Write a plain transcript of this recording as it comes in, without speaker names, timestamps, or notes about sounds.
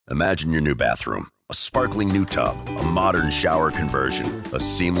Imagine your new bathroom. A sparkling new tub, a modern shower conversion, a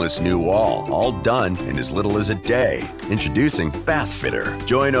seamless new wall, all done in as little as a day. Introducing Bath Fitter.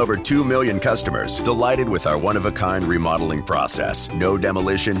 Join over 2 million customers delighted with our one-of-a-kind remodeling process. No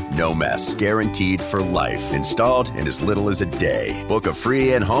demolition, no mess. Guaranteed for life. Installed in as little as a day. Book a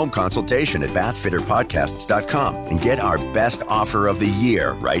free in-home consultation at bathfitterpodcasts.com and get our best offer of the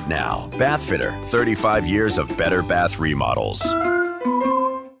year right now. Bath Fitter, 35 years of better bath remodels.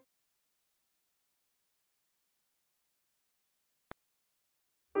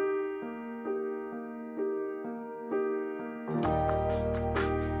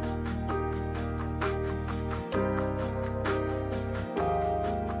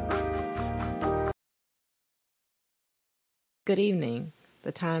 Good evening.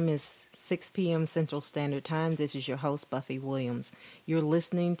 The time is 6 p.m. Central Standard Time. This is your host, Buffy Williams. You're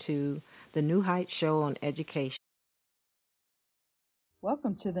listening to the New Heights Show on Education.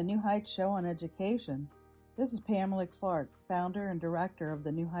 Welcome to the New Heights Show on Education. This is Pamela Clark, founder and director of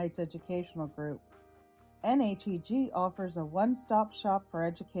the New Heights Educational Group. NHEG offers a one-stop shop for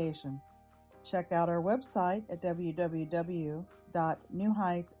education. Check out our website at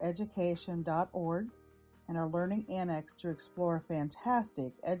www.newheightseducation.org and our Learning Annex to explore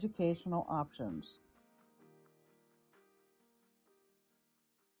fantastic educational options.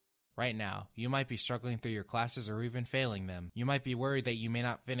 Right now, you might be struggling through your classes or even failing them. You might be worried that you may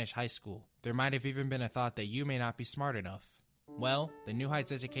not finish high school. There might have even been a thought that you may not be smart enough. Well, the New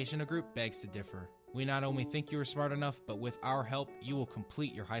Heights Educational Group begs to differ. We not only think you are smart enough, but with our help, you will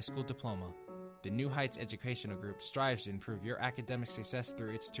complete your high school diploma. The New Heights Educational Group strives to improve your academic success through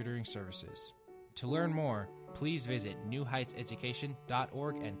its tutoring services. To learn more, please visit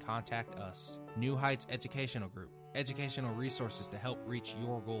newheightseducation.org and contact us. New Heights Educational Group, educational resources to help reach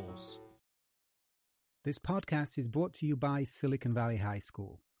your goals. This podcast is brought to you by Silicon Valley High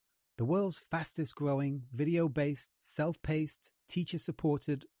School, the world's fastest growing, video-based, self-paced,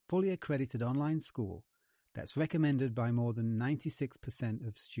 teacher-supported, fully accredited online school that's recommended by more than 96%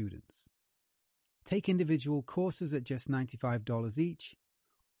 of students. Take individual courses at just $95 each,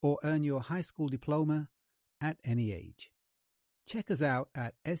 or earn your high school diploma at any age. Check us out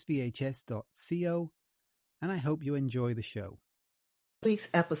at svhs.co, and I hope you enjoy the show. In this week's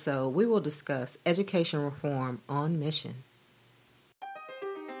episode, we will discuss education reform on mission.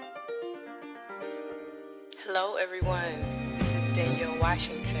 Hello, everyone. This is Danielle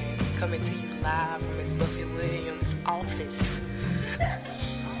Washington coming to you live from Ms. Buffy Williams' office.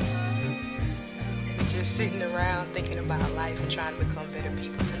 Just sitting around thinking about life and trying to become better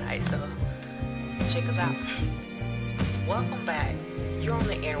people tonight, so check us out. Welcome back. You're on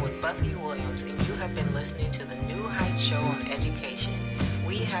the air with Buffy Williams, and you have been listening to the New Heights Show on Education.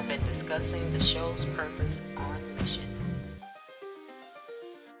 We have been discussing the show's purpose on mission.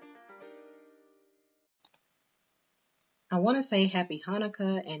 I want to say Happy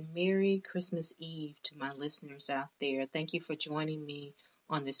Hanukkah and Merry Christmas Eve to my listeners out there. Thank you for joining me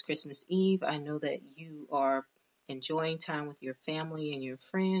on this Christmas Eve. I know that you are enjoying time with your family and your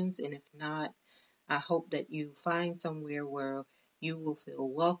friends, and if not, I hope that you find somewhere where you will feel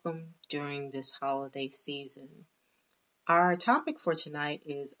welcome during this holiday season. Our topic for tonight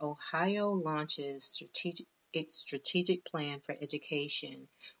is Ohio launches its strategic plan for education,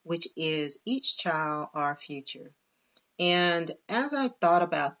 which is Each Child, Our Future. And as I thought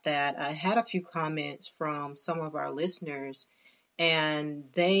about that, I had a few comments from some of our listeners,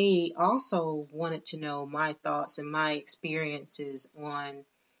 and they also wanted to know my thoughts and my experiences on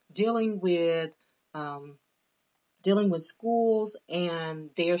dealing with schools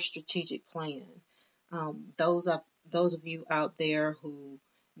and their strategic plan. Those of you out there who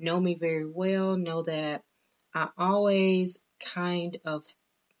know me very well know that I always kind of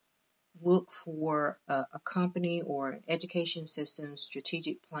look for a company or education system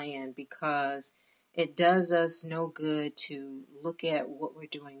strategic plan, because it does us no good to look at what we're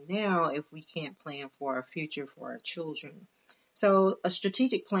doing now if we can't plan for our future for our children. So a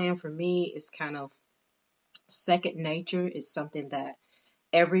strategic plan for me is kind of second nature. It's something that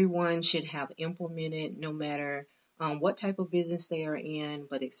everyone should have implemented, no matter what type of business they are in,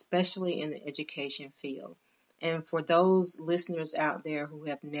 but especially in the education field. And for those listeners out there who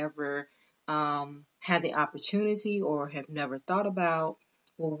have never had the opportunity or have never thought about,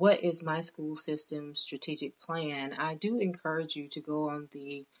 well, what is my school system strategic plan? I do encourage you to go on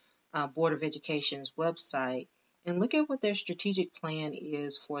the Board of Education's website and look at what their strategic plan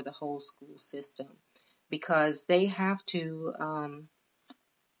is for the whole school system, because they have to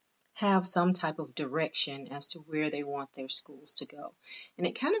have some type of direction as to where they want their schools to go. And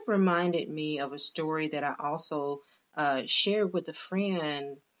it kind of reminded me of a story that I also shared with a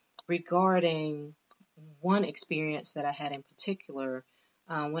friend regarding one experience that I had in particular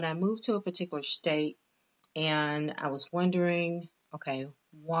when I moved to a particular state, and I was wondering, okay,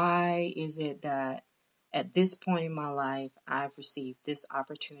 why is it that at this point in my life, I've received this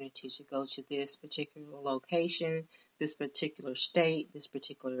opportunity to go to this particular location, this particular state, this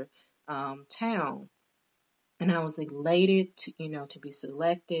particular town? And I was elated to be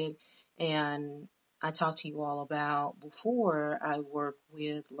selected. And I talked to you all about before I work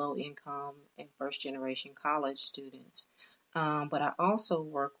with low income and first generation college students. But I also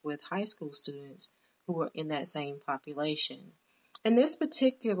work with high school students who are in that same population. In this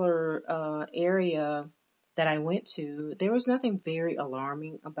particular area that I went to, there was nothing very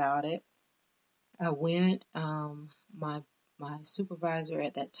alarming about it. I went, my supervisor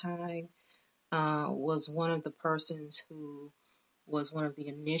at that time was one of the persons who was one of the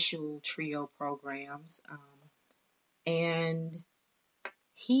initial trio programs. And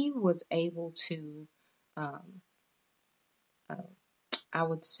he was able to, um, uh, I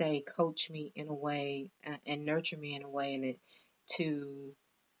would say, coach me in a way and nurture me in a way to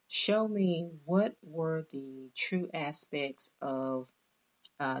show me what were the true aspects of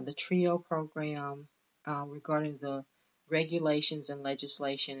the TRIO program regarding the regulations and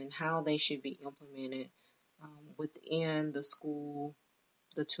legislation and how they should be implemented within the school,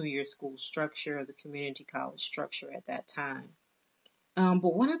 the 2-year school structure, the community college structure at that time.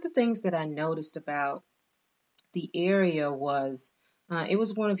 But one of the things that I noticed about the area was it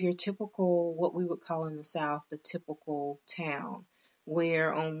was one of your typical, what we would call in the South, the typical town,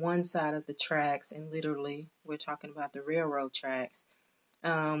 where on one side of the tracks, and literally we're talking about the railroad tracks,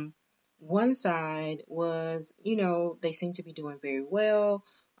 one side was, they seemed to be doing very well.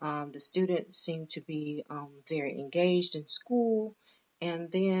 The students seemed to be very engaged in school.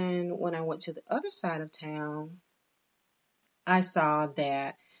 And then when I went to the other side of town, I saw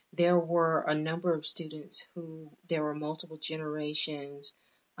that there were a number of students there were multiple generations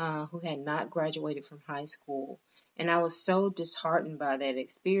who had not graduated from high school. And I was so disheartened by that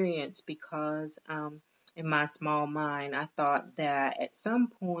experience because in my small mind, I thought that at some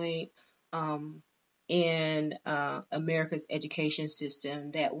point in America's education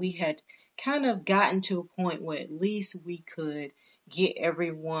system that we had kind of gotten to a point where at least we could get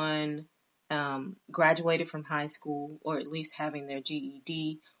everyone graduated from high school, or at least having their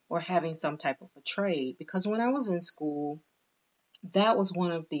GED or having some type of a trade. Because when I was in school, that was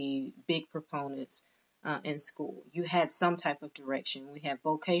one of the big proponents in school. You had some type of direction. We had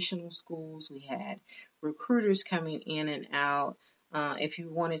vocational schools. We had recruiters coming in and out. If you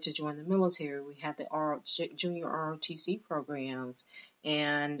wanted to join the military, we had the junior ROTC programs,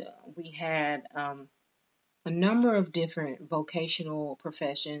 and we had a number of different vocational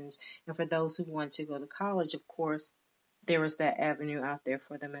professions. And for those who want to go to college, of course, there was that avenue out there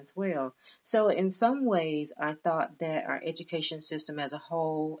for them as well. So in some ways, I thought that our education system as a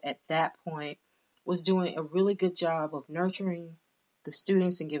whole at that point was doing a really good job of nurturing the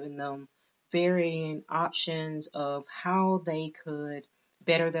students and giving them varying options of how they could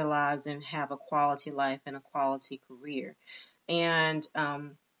better their lives and have a quality life and a quality career. And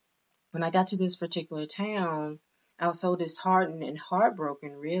when I got to this particular town, I was so disheartened and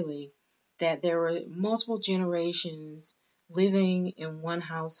heartbroken, really, that there were multiple generations living in one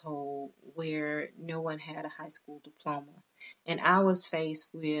household where no one had a high school diploma. And I was faced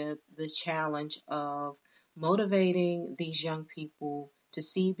with the challenge of motivating these young people to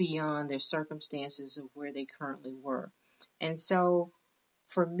see beyond their circumstances of where they currently were. And so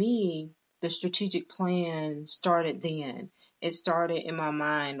for me, the strategic plan started then. It started in my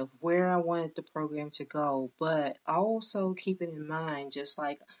mind of where I wanted the program to go, but also keeping in mind, just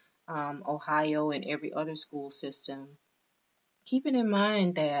like Ohio and every other school system, keeping in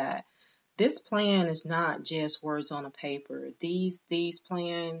mind that this plan is not just words on a paper. These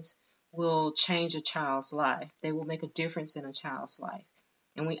plans will change a child's life. They will make a difference in a child's life.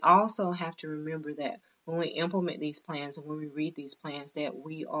 And we also have to remember that when we implement these plans and when we read these plans, that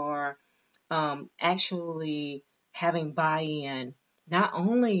we are actually having buy-in, not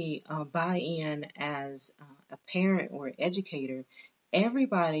only buy-in as a parent or educator.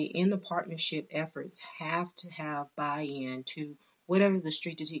 Everybody in the partnership efforts have to have buy-in to whatever the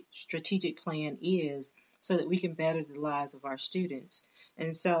strategic plan is, so that we can better the lives of our students.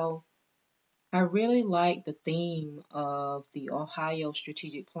 And so I really like the theme of the Ohio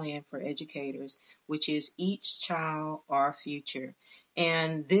Strategic Plan for Educators, which is Each Child, Our Future.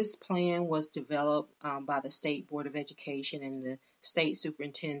 And this plan was developed by the State Board of Education and the State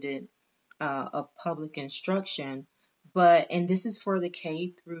Superintendent of Public Instruction. And this is for the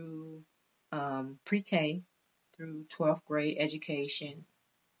K through pre-K through 12th grade education.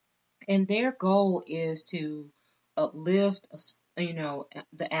 And their goal is to uplift,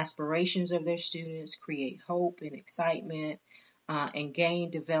 the aspirations of their students, create hope and excitement, and gain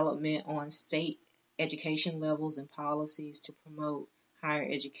development on state education levels and policies to promote higher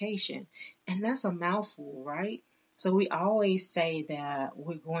education. And that's a mouthful, right? So we always say that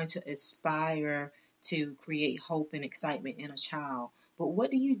we're going to aspire to create hope and excitement in a child. But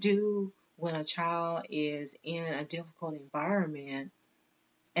what do you do when a child is in a difficult environment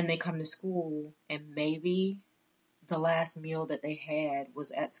and they come to school and maybe the last meal that they had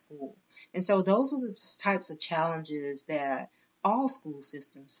was at school? And so those are the types of challenges that all school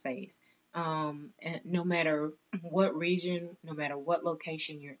systems face. And no matter what region, no matter what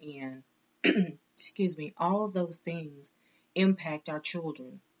location you're in, excuse me, all of those things impact our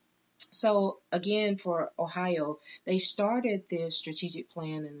children. So again, for Ohio, they started this strategic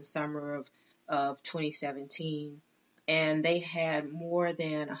plan in the summer of 2017, and they had more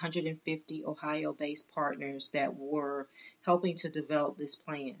than 150 Ohio-based partners that were helping to develop this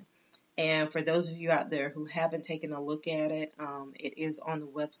plan. And for those of you out there who haven't taken a look at it, it is on the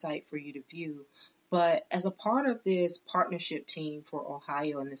website for you to view. But as a part of this partnership team for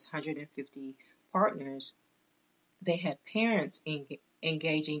Ohio and this 150 partners, they had parents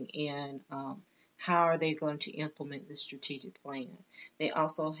engaging in how are they going to implement this strategic plan. They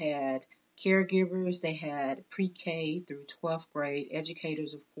also had caregivers, they had pre-K through 12th grade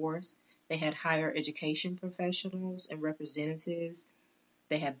educators, of course. They had higher education professionals and representatives.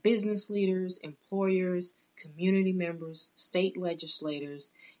 They had business leaders, employers, community members, state legislators,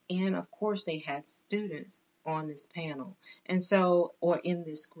 and of course they had students on this panel. And so, or in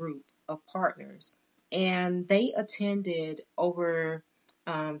this group of partners. And they attended over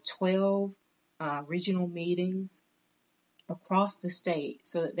 12 regional meetings across the state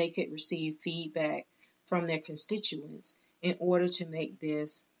so that they could receive feedback from their constituents in order to make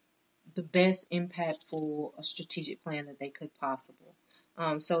this the best impactful strategic plan that they could possible.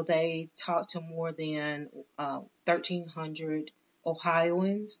 So they talked to more than 1,300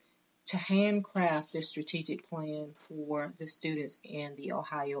 Ohioans to handcraft this strategic plan for the students in the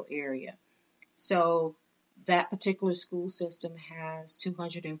Ohio area. So that particular school system has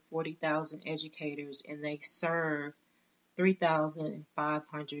 240,000 educators, and they serve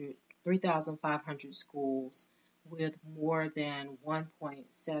 3,500 schools with more than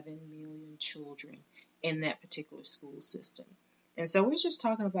 1.7 million children in that particular school system. And so we're just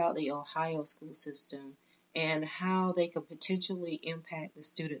talking about the Ohio school system and how they could potentially impact the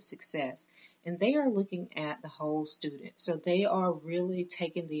student success. And they are looking at the whole student. So they are really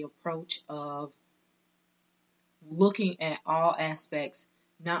taking the approach of looking at all aspects.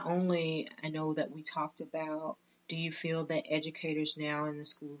 Not only, I know that we talked about, do you feel that educators now in the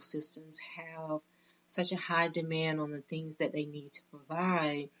school systems have such a high demand on the things that they need to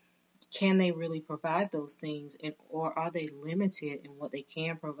provide? Can they really provide those things, or are they limited in what they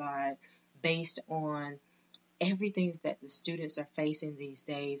can provide based on everything that the students are facing these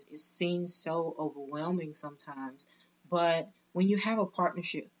days? It seems so overwhelming sometimes, but when you have a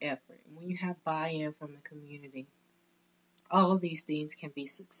partnership effort, when you have buy-in from the community, all of these things can be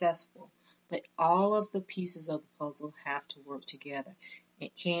successful, but all of the pieces of the puzzle have to work together.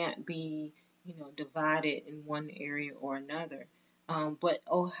 It can't be, divided in one area or another. But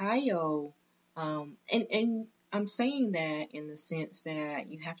Ohio, and I'm saying that in the sense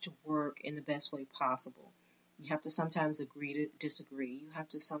that you have to work in the best way possible. You have to sometimes agree to disagree. You have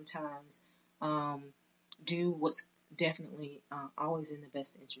to sometimes do what's definitely always in the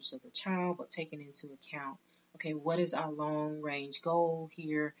best interest of the child, but taking into account, okay, what is our long range goal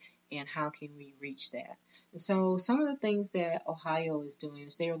here and how can we reach that? And so some of the things that Ohio is doing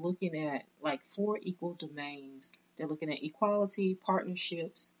is they're looking at like 4 equal domains. They're looking at equality,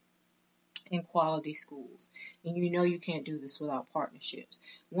 partnerships, and quality schools. And you can't do this without partnerships.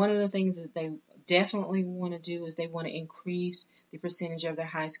 One of the things that they definitely want to do is they want to increase the percentage of their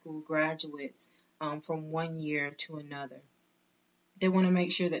high school graduates from one year to another. They want to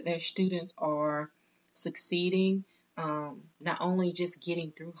make sure that their students are succeeding, not only just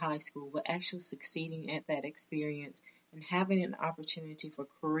getting through high school, but actually succeeding at that experience and having an opportunity for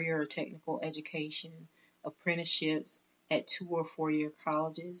career or technical education, apprenticeships at 2 or 4 year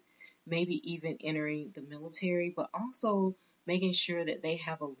colleges, maybe even entering the military, but also making sure that they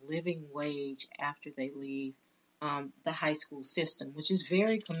have a living wage after they leave the high school system, which is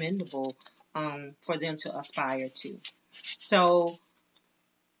very commendable for them to aspire to. So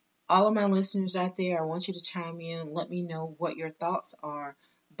all of my listeners out there, I want you to chime in. Let me know what your thoughts are.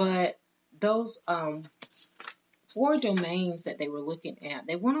 But those 4 domains that they were looking at,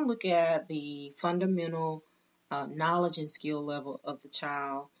 they want to look at the fundamental knowledge and skill level of the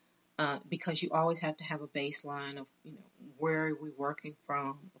child. because you always have to have a baseline of, where are we working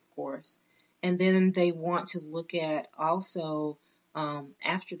from, of course. And then they want to look at also,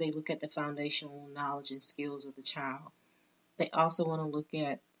 after they look at the foundational knowledge and skills of the child, they also want to look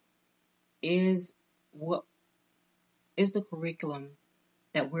at what is the curriculum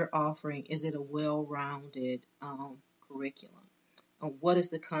that we're offering, is it a well-rounded curriculum? What is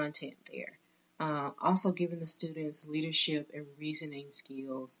the content there? Also giving the students leadership and reasoning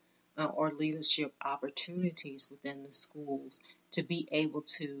skills or leadership opportunities within the schools to be able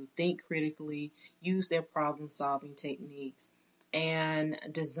to think critically, use their problem-solving techniques, and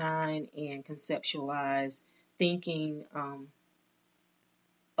design and conceptualize thinking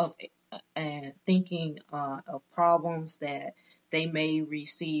of problems that they may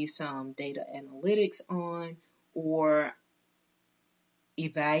receive some data analytics on, or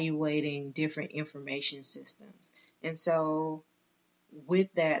evaluating different information systems. And so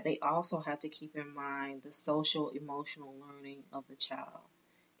with that, they also have to keep in mind the social emotional learning of the child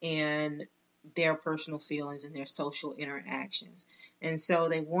and their personal feelings and their social interactions. And so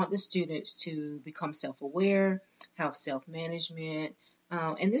they want the students to become self-aware, have self-management,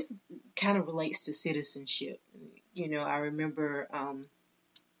 and this kind of relates to citizenship. I remember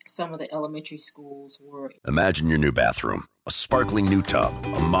some of the elementary schools were. Imagine your new bathroom. A sparkling new tub,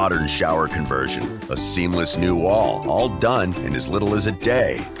 a modern shower conversion, a seamless new wall, all done in as little as a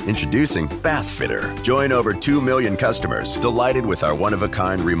day. Introducing Bath Fitter. Join over 2 million customers delighted with our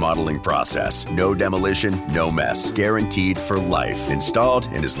one-of-a-kind remodeling process. No demolition, no mess. Guaranteed for life. Installed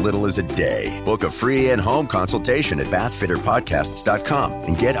in as little as a day. Book a free in-home consultation at bathfitterpodcasts.com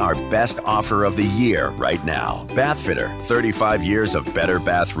and get our best offer of the year right now. Bath Fitter, 35 years of better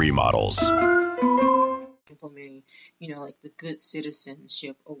bath remodels. Implementing, like the Good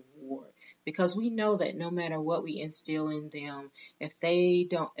Citizenship Award, because we know that no matter what we instill in them, if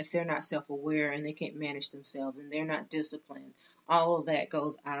they're not self-aware and they can't manage themselves and they're not disciplined, all of that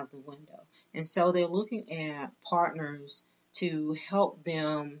goes out of the window. And so they're looking at partners to help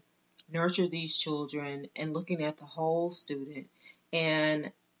them nurture these children and looking at the whole student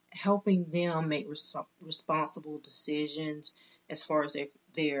and helping them make responsible decisions as far as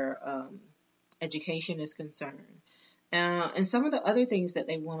their education is concerned. And some of the other things that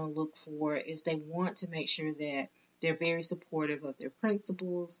they want to look for is they want to make sure that they're very supportive of their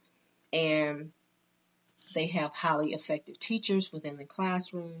principals and they have highly effective teachers within the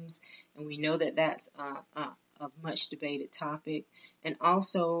classrooms. And we know that that's a much debated topic. And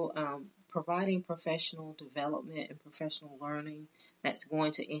also providing professional development and professional learning that's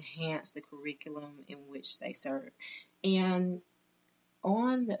going to enhance the curriculum in which they serve. And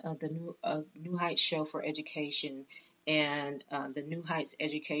on the New Heights Show for Education and the New Heights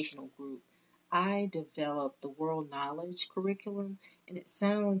Educational Group, I developed the World Knowledge Curriculum, and it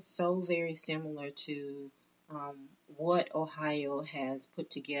sounds so very similar to what Ohio has put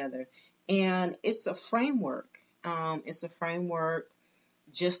together. And it's a framework. It's a framework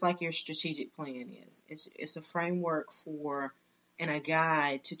just like your strategic plan is. It's a framework and a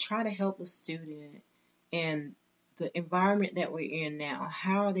guide to try to help the student in the environment that we're in now.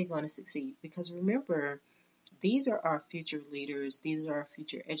 How are they going to succeed? Because remember, these are our future leaders. These are our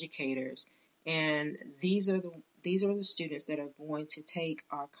future educators. And these are the students that are going to take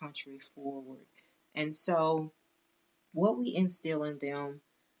our country forward. And so what we instill in them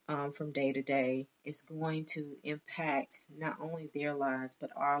from day to day is going to impact not only their lives,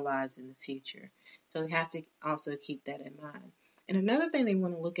 but our lives in the future. So we have to also keep that in mind. And another thing they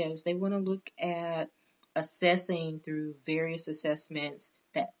want to look at is they want to look at assessing through various assessments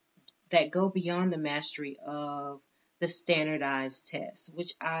that go beyond the mastery of the standardized tests,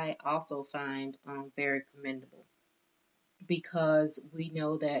 which I also find very commendable, because we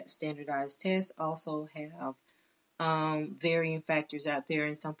know that standardized tests also have varying factors out there,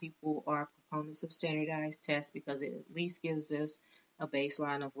 and some people are proponents of standardized tests because it at least gives us a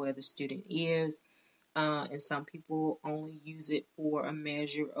baseline of where the student is, and some people only use it for a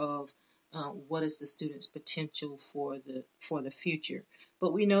measure of what is the student's potential for the future.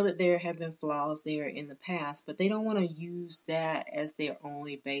 But we know that there have been flaws there in the past, but they don't want to use that as their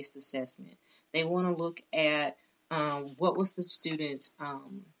only base assessment. They want to look at what was the student's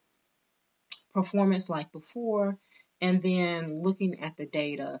performance like before, and then looking at the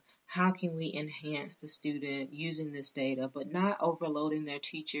data, how can we enhance the student using this data, but not overloading their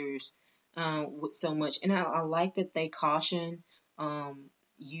teachers with so much. And I like that they caution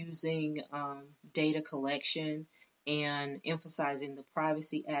using data collection and emphasizing the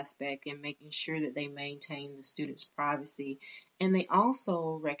privacy aspect and making sure that they maintain the student's privacy. And they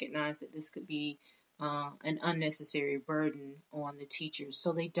also recognize that this could be an unnecessary burden on the teachers.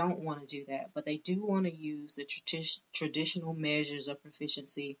 So they don't want to do that, but they do want to use the traditional measures of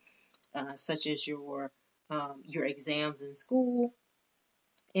proficiency, such as your exams in school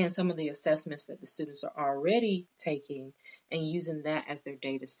and some of the assessments that the students are already taking, and using that as their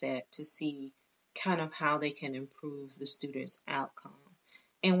data set to see kind of how they can improve the students' outcome.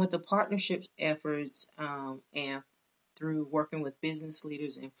 And with the partnership efforts and through working with business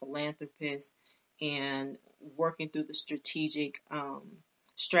leaders and philanthropists and working through the strategic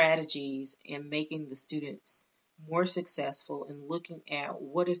strategies and making the students more successful and looking at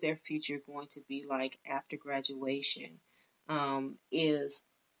what is their future going to be like after graduation is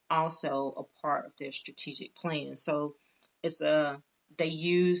also a part of their strategic plan. So they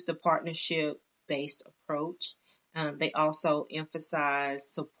use the partnership based approach. They also emphasize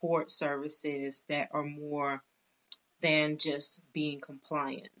support services that are more than just being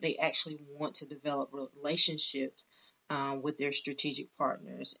compliant. They actually want to develop relationships with their strategic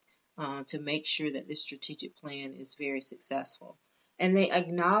partners to make sure that this strategic plan is very successful. And they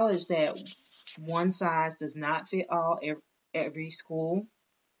acknowledge that one size does not fit all. Every school,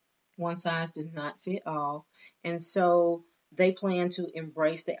 one size does not fit all. And so they plan to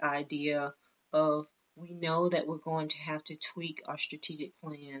embrace the idea of, we know that we're going to have to tweak our strategic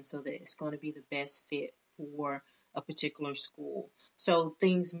plan so that it's going to be the best fit for a particular school. So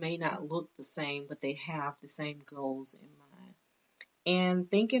things may not look the same, but they have the same goals in mind. And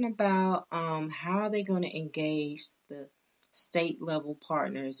thinking about how are they going to engage the state level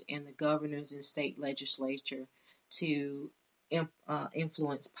partners and the governors and state legislature to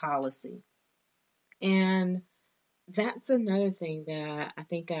influence policy. And that's another thing that I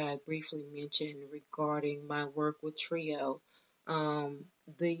think I briefly mentioned regarding my work with TRIO.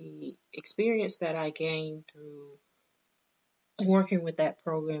 The experience that I gained through working with that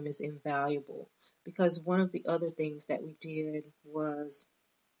program is invaluable, because one of the other things that we did was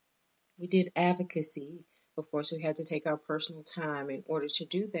we did advocacy. Of course, we had to take our personal time in order to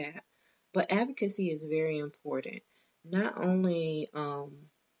do that, but advocacy is very important, not only on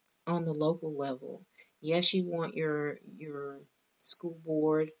the local level. Yes, you want your school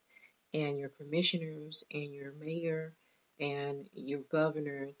board and your commissioners and your mayor and your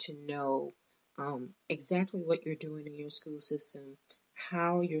governor to know exactly what you're doing in your school system,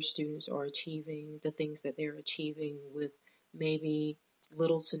 how your students are achieving the things that they're achieving with maybe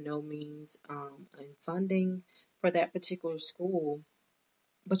little to no means and funding for that particular school.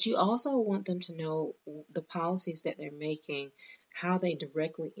 But you also want them to know the policies that they're making, how they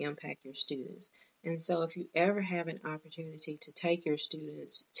directly impact your students. And so if you ever have an opportunity to take your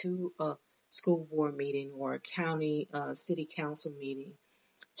students to a school board meeting or a county city council meeting,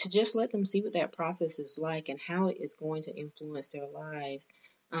 to just let them see what that process is like and how it is going to influence their lives,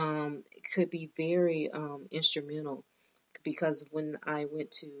 it could be very instrumental. Because when I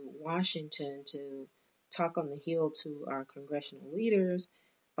went to Washington to talk on the Hill to our congressional leaders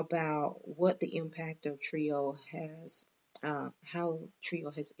about what the impact of TRIO has, how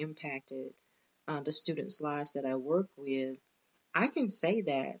TRIO has impacted the students' lives that I work with, I can say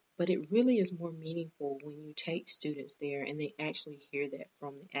that, but it really is more meaningful when you take students there and they actually hear that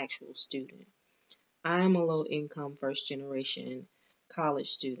from the actual student. I'm a low income first generation college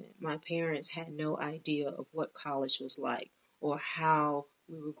student. My parents had no idea of what college was like or how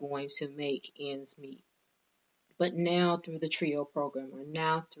we were going to make ends meet. But now through the TRIO program, or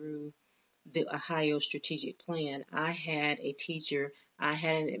now through the Ohio strategic plan, I had a teacher, I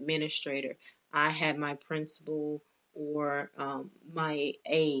had an administrator, I had my principal or my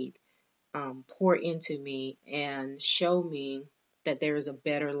aide pour into me and show me that there is a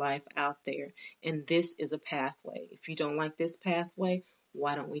better life out there. And this is a pathway. If you don't like this pathway,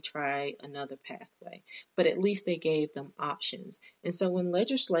 why don't we try another pathway? But at least they gave them options. And so when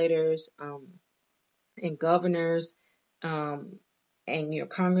legislators and governors and your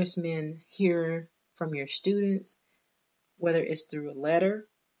congressmen hear from your students, whether it's through a letter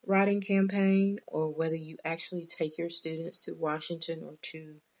writing campaign or whether you actually take your students to Washington or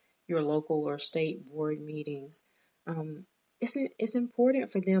to your local or state board meetings, it's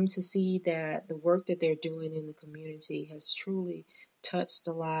important for them to see that the work that they're doing in the community has truly touched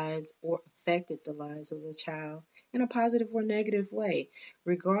the lives or affected the lives of the child in a positive or negative way.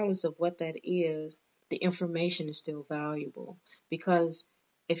 Regardless of what that is, the information is still valuable, because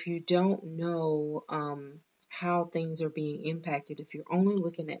if you don't know how things are being impacted, if you're only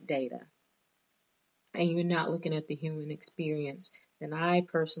looking at data and you're not looking at the human experience, then I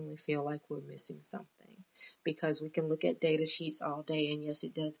personally feel like we're missing something. Because we can look at data sheets all day, and yes,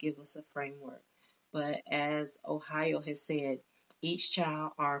 it does give us a framework. But as Ohio has said, each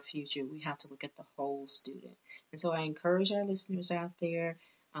child our future. We have to look at the whole student. And so I encourage our listeners out there,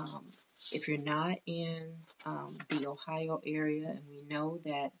 um, if you're not in the Ohio area, and we know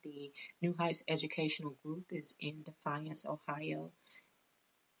that the New Heights Educational Group is in Defiance, Ohio,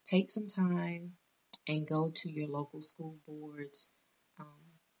 take some time and go to your local school board's um,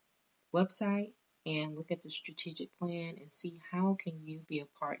 website and look at the strategic plan and see how can you be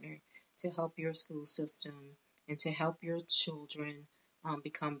a partner to help your school system and to help your children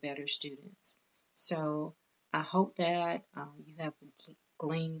become better students. So I hope that you have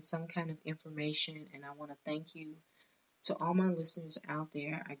gleaned some kind of information, and I want to thank you to all my listeners out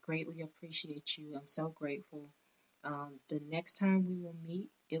there. I greatly appreciate you. I'm so grateful. The next time we will meet,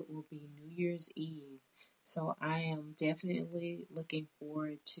 it will be New Year's Eve. So I am definitely looking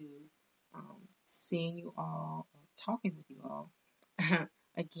forward to seeing you all, or talking with you all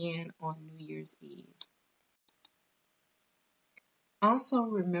again on New Year's Eve. Also,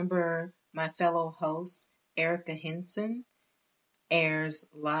 remember my fellow host, Erica Henson, airs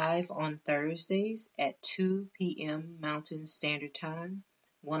live on Thursdays at 2 p.m. Mountain Standard Time,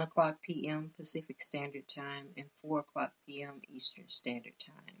 1 o'clock p.m. Pacific Standard Time, and 4 o'clock p.m. Eastern Standard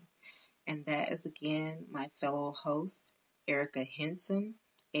Time. And that is again my fellow host, Erica Henson,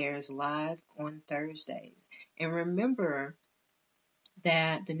 airs live on Thursdays. And remember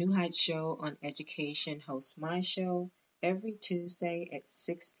that the New Heights Show on Education hosts my show every Tuesday at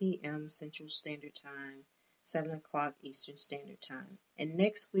 6 p.m. Central Standard Time, 7 o'clock Eastern Standard Time. And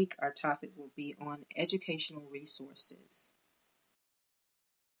next week, our topic will be on educational resources.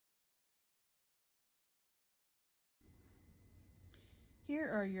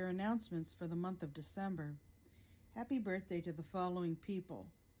 Here are your announcements for the month of December. Happy birthday to the following people: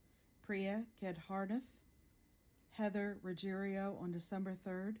 Priya Kedharnath, Heather Ruggiero on December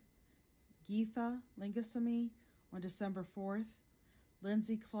 3rd, Geetha Lingasamy on December 4th,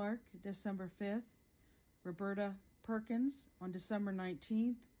 Lindsay Clark December 5th, Roberta Perkins on December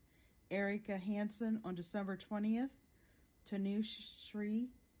 19th, Erica Hansen on December 20th, Tanushri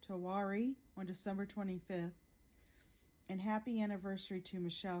Tawari on December 25th, and happy anniversary to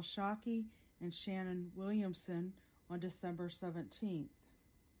Michelle Shockey and Shannon Williamson on December 17th.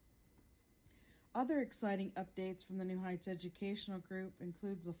 Other exciting updates from the New Heights Educational Group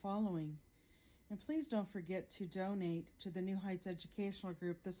includes the following. And please don't forget to donate to the New Heights Educational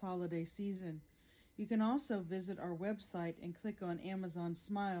Group this holiday season. You can also visit our website and click on Amazon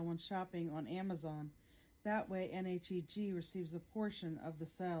Smile when shopping on Amazon. That way NHEG receives a portion of the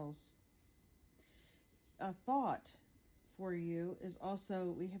sales. A thought for you is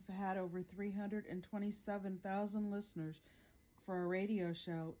also we have had over 327,000 listeners for our radio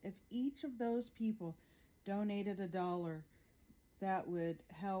show. If each of those people donated $1, that would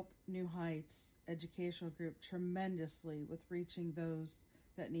help New Heights Educational Group tremendously with reaching those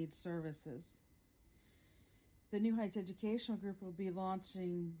that need services. The New Heights Educational Group will be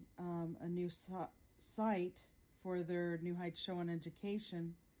launching a new site for their New Heights Show on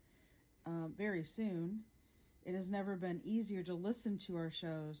Education very soon. It has never been easier to listen to our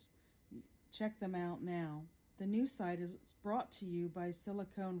shows. Check them out now. The new site is brought to you by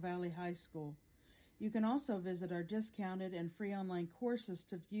Silicon Valley High School. You can also visit our discounted and free online courses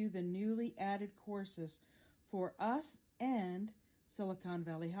to view the newly added courses for us and Silicon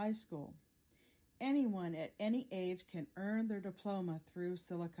Valley High School. Anyone at any age can earn their diploma through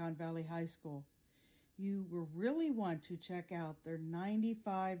Silicon Valley High School. You will really want to check out their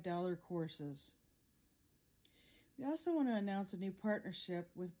 $95 courses. We also want to announce a new partnership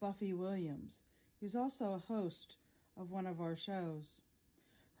with Buffy Williams, who's also a host of one of our shows.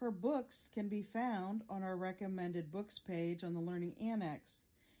 Her books can be found on our recommended books page on the Learning Annex,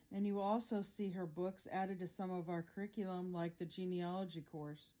 and you will also see her books added to some of our curriculum, like the genealogy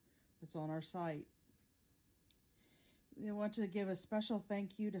course that's on our site. We want to give a special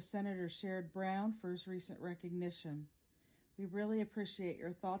thank you to Senator Sherrod Brown for his recent recognition. We really appreciate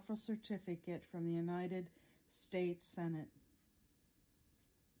your thoughtful certificate from the United States Senate.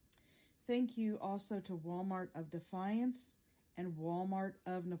 Thank you also to Walmart of Defiance and Walmart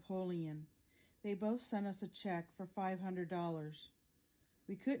of Napoleon. They both sent us a check for $500.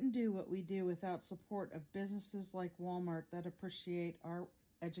 We couldn't do what we do without support of businesses like Walmart that appreciate our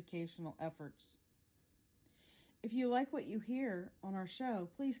educational efforts. If you like what you hear on our show,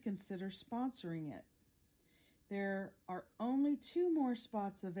 please consider sponsoring it. There are only 2 more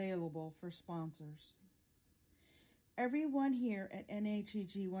spots available for sponsors. Everyone here at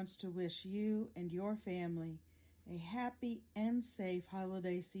NHEG wants to wish you and your family a happy and safe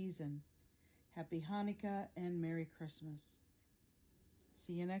holiday season. Happy Hanukkah and Merry Christmas.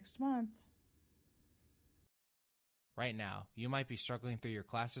 See you next month. Right now, you might be struggling through your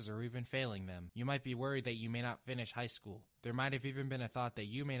classes or even failing them. You might be worried that you may not finish high school. There might have even been a thought that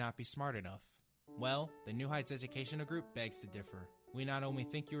you may not be smart enough. Well, the New Heights Educational Group begs to differ. We not only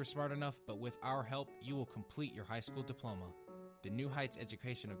think you are smart enough, but with our help, you will complete your high school diploma. The New Heights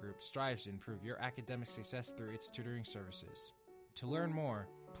Educational Group strives to improve your academic success through its tutoring services. To learn more,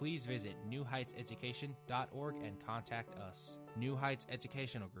 please visit newheightseducation.org and contact us. New Heights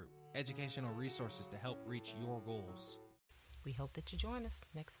Educational Group, educational resources to help reach your goals. We hope that you join us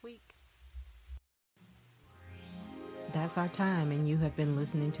next week. That's our time, and you have been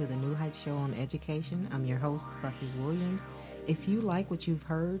listening to the New Heights Show on Education. I'm your host, Buffy Williams. If you like what you've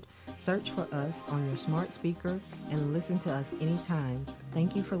heard, search for us on your smart speaker and listen to us anytime.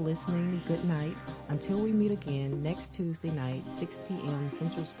 Thank you for listening. Good night. Until we meet again next Tuesday night, 6 p.m.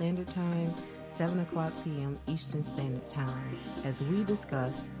 Central Standard Time, 7 o'clock p.m. Eastern Standard Time, as we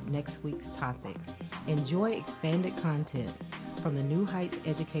discuss next week's topic. Enjoy expanded content from the New Heights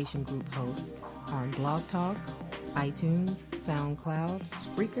Education Group hosts on Blog Talk, iTunes, SoundCloud,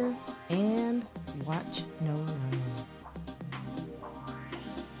 Spreaker, and Watch No Learn.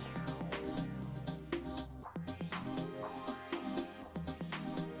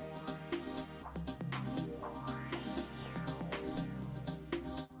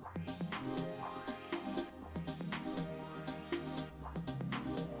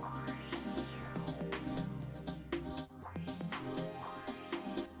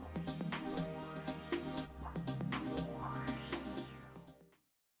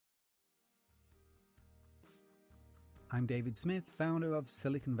 I'm David Smith, founder of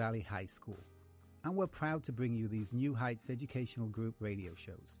Silicon Valley High School, and we're proud to bring you these New Heights Educational Group radio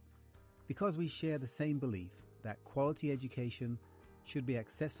shows because we share the same belief that quality education should be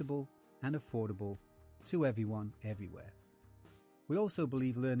accessible and affordable to everyone, everywhere. We also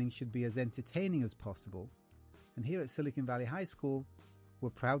believe learning should be as entertaining as possible, and here at Silicon Valley High School,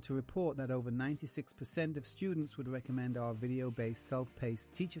 we're proud to report that over 96% of students would recommend our video-based,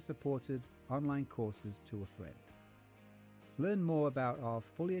 self-paced, teacher-supported online courses to a friend. Learn more about our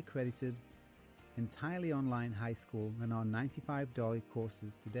fully accredited, entirely online high school and our $95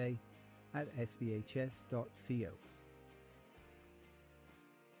 courses today at svhs.co.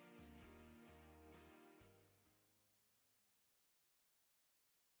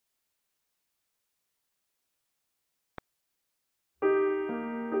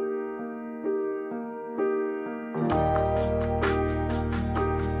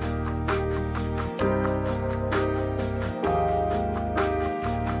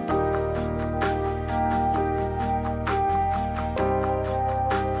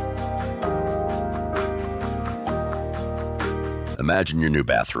 Imagine your new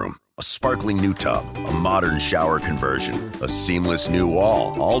bathroom. A sparkling new tub, a modern shower conversion, a seamless new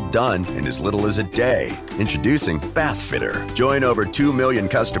wall, all done in as little as a day. Introducing Bath Fitter. Join over 2 million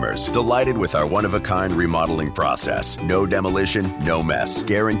customers delighted with our one-of-a-kind remodeling process. No demolition, no mess.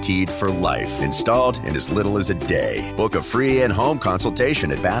 Guaranteed for life. Installed in as little as a day. Book a free in-home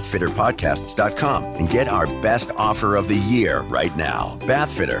consultation at bathfitterpodcasts.com and get our best offer of the year right now.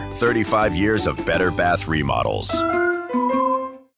 Bath Fitter, 35 years of better bath remodels.